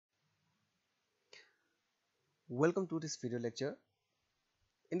Welcome to this video lecture.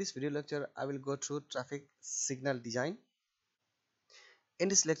 In this video lecture, I will go through traffic signal design. In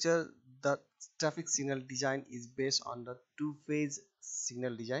this lecture, the traffic signal design is based on the two-phase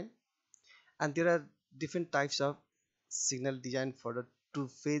signal design, and there are different types of signal design for the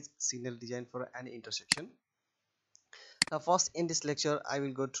two-phase signal design for any intersection. Now, first in this lecture, I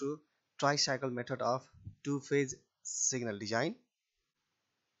will go through tricycle method of two-phase signal design,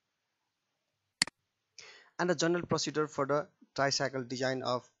 and the general procedure for the tricycle design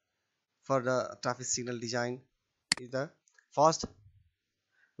of for the traffic signal design is the first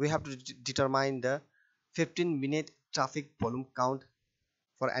we have to determine the 15-minute traffic volume count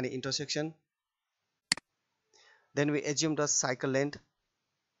for any intersection. Then we assume the cycle length.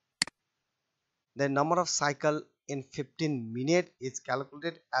 The number of cycle in 15 minutes is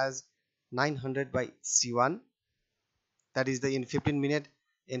calculated as 900 by C1. That is the in 15 minute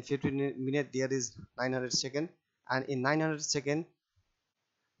there is 900 second, and in 900 second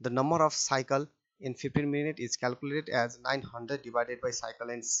the number of cycle in 15 minutes is calculated as 900 divided by cycle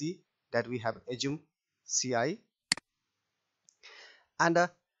length C, that we have assumed Ci, and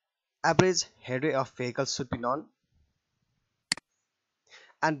the average headway of vehicles should be known,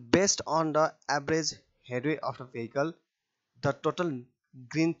 and based on the average headway of the vehicle, the total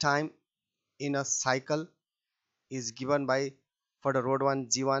green time in a cycle is given by, for the road 1,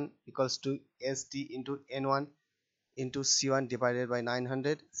 G1 equals to ST into N1 into C1 divided by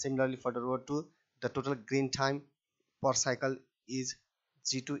 900. Similarly, for the road 2, the total green time per cycle is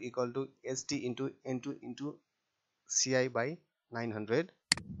G2 equal to ST into N2 into Ci by 900.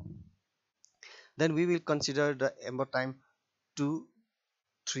 Then we will consider the amber time 2,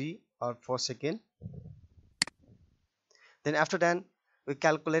 3 or 4 seconds. Then after that, we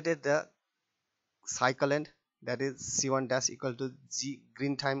calculated the cycle length, that is C1 dash equal to G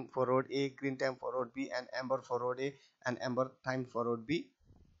green time for road A, green time for road B, and amber for road A and amber time for road B.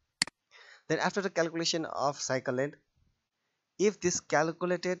 Then after the calculation of cycle length, if this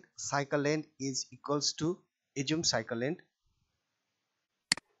calculated cycle length is equals to assumed cycle length,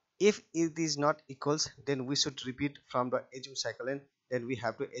 if it is not equals, then we should repeat from the assumed cycle length. Then we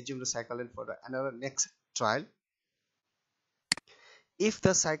have to assume the cycle length for the another next trial. If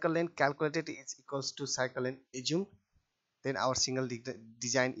the cycle length calculated is equals to cycle length assumed, then our single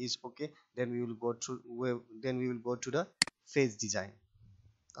design is okay. Then we will go to the phase design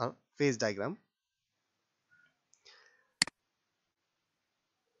or phase diagram.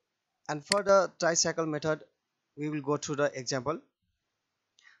 And for the tricycle method, we will go through the example.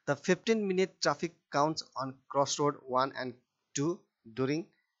 The 15-minute traffic counts on crossroad 1 and 2 during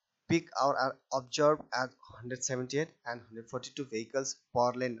peak hour are observed as 178 and 142 vehicles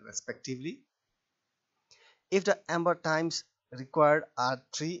per lane respectively. If the amber times required are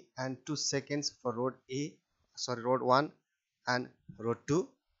 3 and 2 seconds for road 1 and road 2,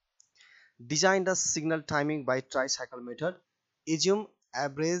 design the signal timing by tricycle method. Assume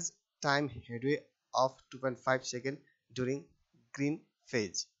average time headway of 2.5 seconds during green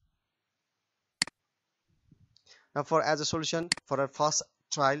phase. Now, for as a solution for our first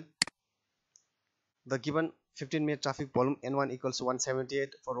trial, the given 15-minute traffic volume N1 equals to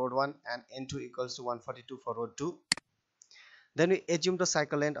 178 for road 1 and N2 equals to 142 for road 2. Then we assume the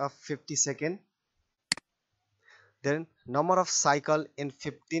cycle length of 50 seconds. Then number of cycle in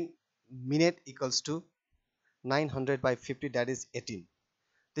 15 minute equals to 900 by 50, that is 18.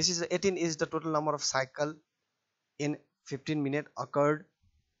 This is 18 is the total number of cycle in 15 minute occurred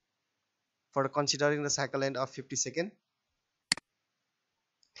for considering the cycle length of 50 seconds.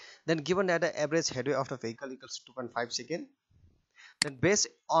 Then given that the average headway of the vehicle equals to 2.5 seconds, then based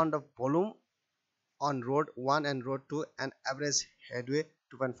on the volume on road 1 and road 2 and average headway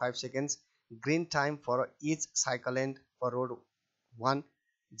 2.5 seconds, green time for each cycle length for road 1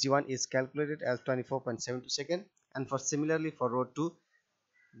 G1 is calculated as 24.72 seconds, and for similarly for road 2,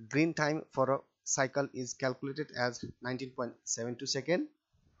 green time for a cycle is calculated as 19.72 seconds.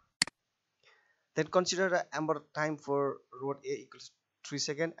 Then consider the amber time for road A equals 3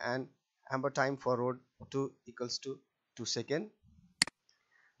 seconds and amber time for road 2 equals to 2 seconds.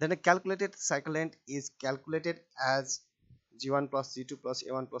 Then the calculated cycle length is calculated as G1 plus G2 plus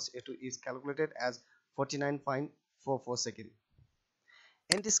A1 plus A2 is calculated as 49.44 seconds.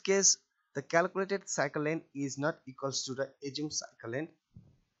 In this case, the calculated cycle length is not equals to the assumed cycle length.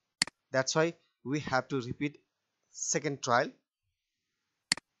 That's why we have to repeat second trial.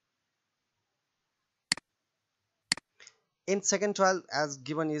 In second trial, as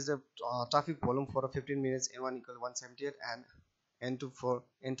given is the traffic volume for 15 minutes, N1 equal to 178 and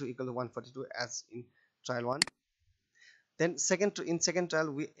N2 equal to 142 as in trial 1. Then in second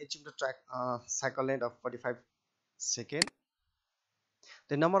trial we achieve the cycle length of 45 second.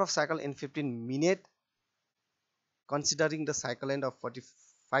 The number of cycle in 15 minute, considering the cycle length of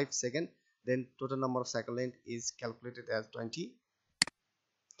 45 seconds, then total number of cycle length is calculated as 20.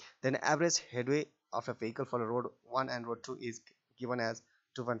 Then average headway of a vehicle for road 1 and road 2 is given as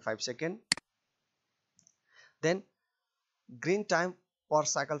 2.5 seconds. Then green time per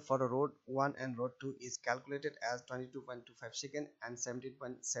cycle for the road 1 and road 2 is calculated as 22.25 seconds and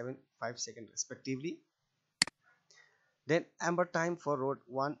 17.75 seconds respectively. Then amber time for road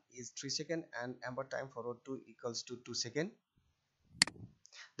 1 is 3 seconds and amber time for road 2 equals to 2 seconds.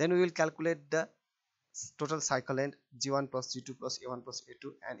 Then we will calculate the total cycle length G1 plus G2 plus A1 plus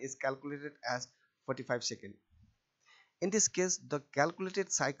A2 and is calculated as 45 seconds. In this case, the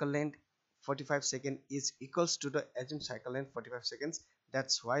calculated cycle length 45 seconds is equals to the assumed cycle length 45 seconds.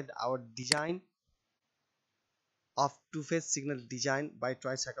 That's why our design of two-phase signal design by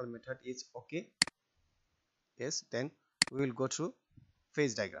tricycle method is okay. Yes, then we will go through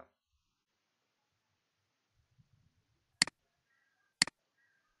phase diagram.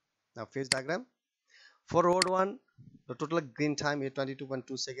 Now phase diagram. For road 1, the total green time is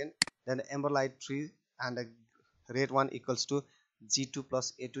 22.2 seconds. Then the amber light 3 and the red one equals to G2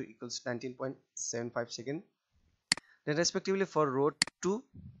 plus A2 equals 19.75 seconds. Then respectively for road 2,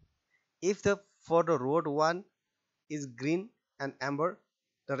 if the for the road 1 is green and amber,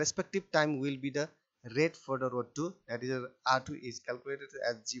 the respective time will be the red for the road 2, that is R2 is calculated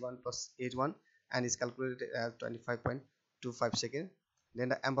as G1 plus H1 and is calculated as 25.25 seconds. Then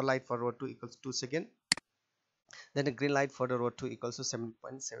the amber light for road 2 equals 2 seconds. Then the green light for the road 2 equals to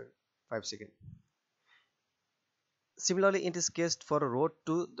 7.75 seconds. Similarly, in this case for the road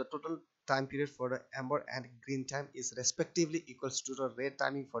 2, the total time period for the amber and green time is respectively equals to the red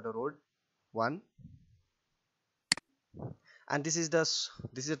timing for the road 1, and this is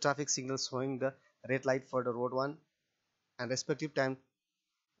the traffic signal showing the red light for the road 1 and respective time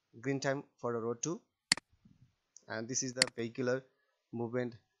green time for the road 2, and this is the vehicular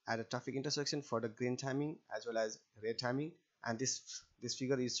movement at a traffic intersection for the green timing as well as red timing, and this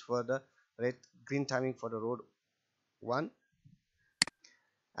figure is for the green timing for the road 1.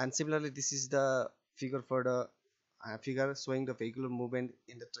 And similarly, this is the figure for the figure showing the vehicular movement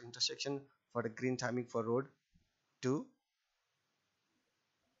in the intersection for the green timing for road 2.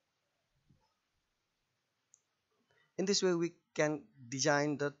 In this way we can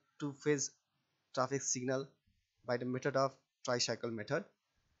design the two-phase traffic signal by the method of tricycle method.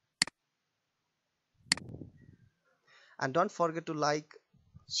 And don't forget to like,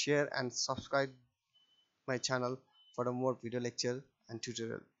 share and subscribe my channel for the more video lecture and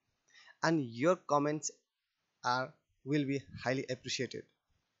tutorial, and your comments are will be highly appreciated.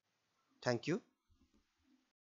 Thank you.